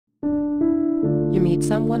You meet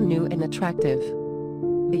someone new and attractive.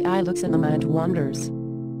 The eye looks and the mind wanders.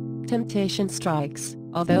 Temptation strikes,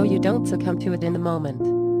 although you don't succumb to it in the moment.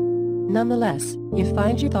 Nonetheless, you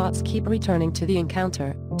find your thoughts keep returning to the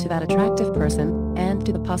encounter, to that attractive person, and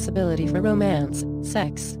to the possibility for romance,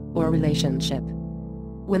 sex, or relationship.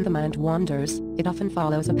 When the mind wanders, it often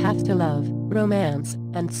follows a path to love, romance,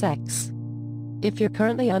 and sex. If you're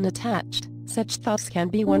currently unattached, such thoughts can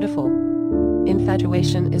be wonderful.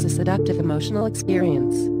 Infatuation is a seductive emotional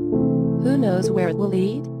experience. Who knows where it will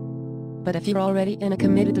lead? But if you're already in a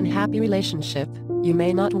committed and happy relationship, you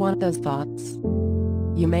may not want those thoughts.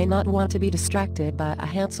 You may not want to be distracted by a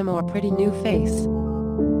handsome or pretty new face.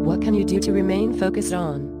 What can you do to remain focused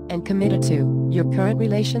on, and committed to, your current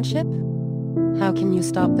relationship? How can you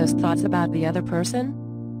stop those thoughts about the other person?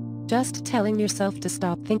 Just telling yourself to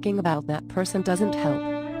stop thinking about that person doesn't help.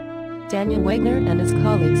 Daniel Wagner and his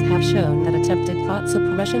colleagues have shown that attempted thought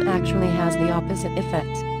suppression actually has the opposite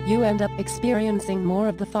effect. You end up experiencing more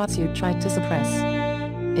of the thoughts you tried to suppress.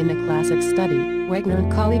 In a classic study, Wagner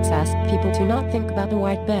and colleagues asked people to not think about a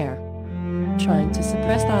white bear. Trying to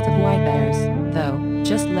suppress thoughts of white bears, though,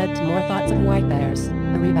 just led to more thoughts of white bears,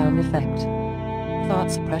 a rebound effect.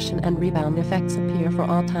 Thought suppression and rebound effects appear for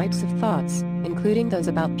all types of thoughts, including those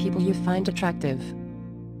about people you find attractive.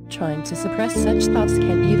 Trying to suppress such thoughts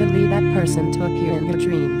can even lead that person to appear in your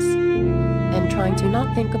dreams. And trying to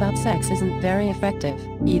not think about sex isn't very effective,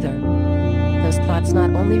 either. Those thoughts not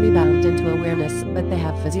only rebound into awareness, but they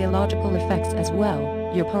have physiological effects as well.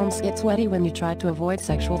 Your palms get sweaty when you try to avoid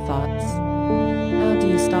sexual thoughts. How do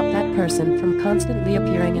you stop that person from constantly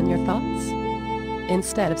appearing in your thoughts?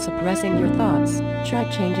 Instead of suppressing your thoughts, try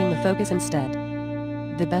changing the focus instead.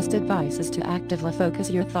 The best advice is to actively focus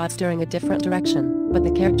your thoughts during a different direction, but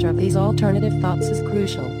the character of these alternative thoughts is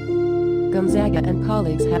crucial. Gonzaga and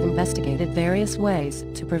colleagues have investigated various ways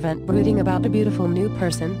to prevent brooding about a beautiful new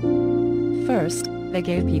person. First, they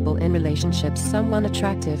gave people in relationships someone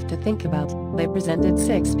attractive to think about. They presented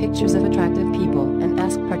 6 pictures of attractive people and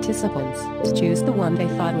asked participants to choose the one they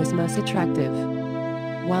thought was most attractive.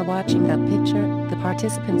 While watching that picture, the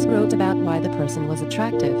participants wrote about why the person was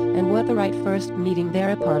attractive and what the right first meeting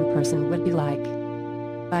thereupon person would be like.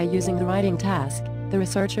 By using the writing task, the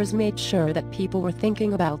researchers made sure that people were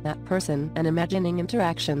thinking about that person and imagining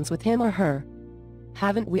interactions with him or her.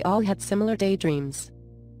 Haven't we all had similar daydreams?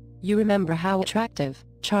 You remember how attractive,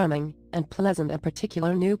 charming, and pleasant a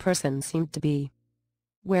particular new person seemed to be.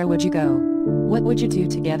 Where would you go? What would you do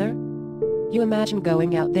together? You imagine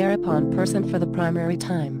going out there upon person for the primary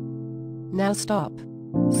time. Now stop.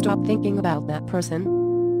 Stop thinking about that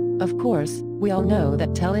person. Of course, we all know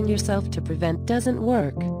that telling yourself to prevent doesn't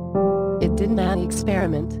work. It didn't at the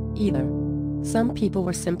experiment, either. Some people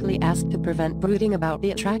were simply asked to prevent brooding about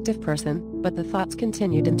the attractive person, but the thoughts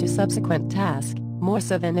continued into subsequent tasks, more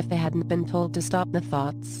so than if they hadn't been told to stop the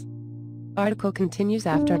thoughts. Article continues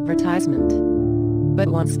after advertisement. But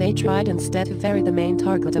once they tried instead to vary the main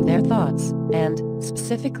target of their thoughts, and,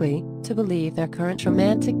 specifically, to believe their current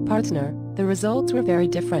romantic partner, the results were very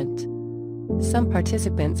different. Some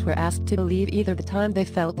participants were asked to believe either the time they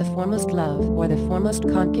felt the foremost love or the foremost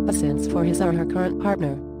concupiscence for his or her current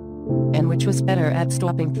partner. And which was better at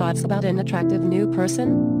stopping thoughts about an attractive new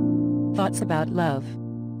person? Thoughts about love.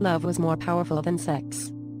 Love was more powerful than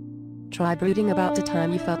sex. Try brooding about the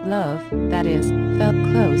time you felt love, that is, felt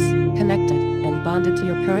close, connected, and bonded to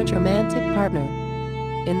your current romantic partner.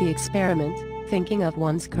 In the experiment, thinking of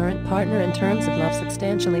one's current partner in terms of love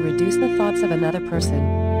substantially reduced the thoughts of another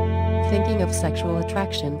person. Thinking of sexual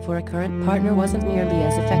attraction for a current partner wasn't nearly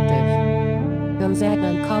as effective. Gonzaga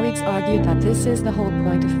and colleagues argued that this is the whole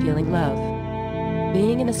point of feeling love.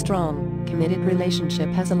 Being in a strong, committed relationship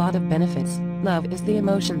has a lot of benefits. Love is the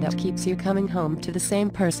emotion that keeps you coming home to the same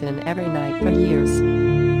person every night for years.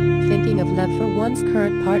 Thinking of love for one's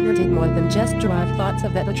current partner did more than just drive thoughts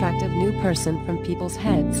of that attractive new person from people's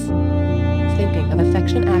heads. Thinking of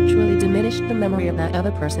affection actually diminished the memory of that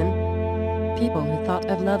other person. People who thought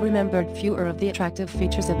of love remembered fewer of the attractive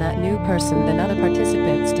features of that new person than other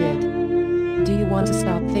participants did. Do you want to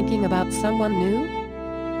stop thinking about someone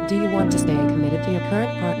new? Do you want to stay committed to your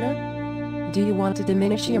current partner? Do you want to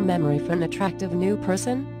diminish your memory for an attractive new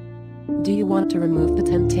person? Do you want to remove the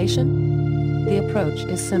temptation? The approach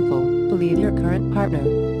is simple: believe your current partner.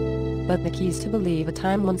 But the key is to believe a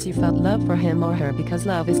time once you felt love for him or her, because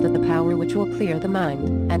love is the power which will clear the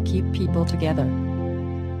mind and keep people together.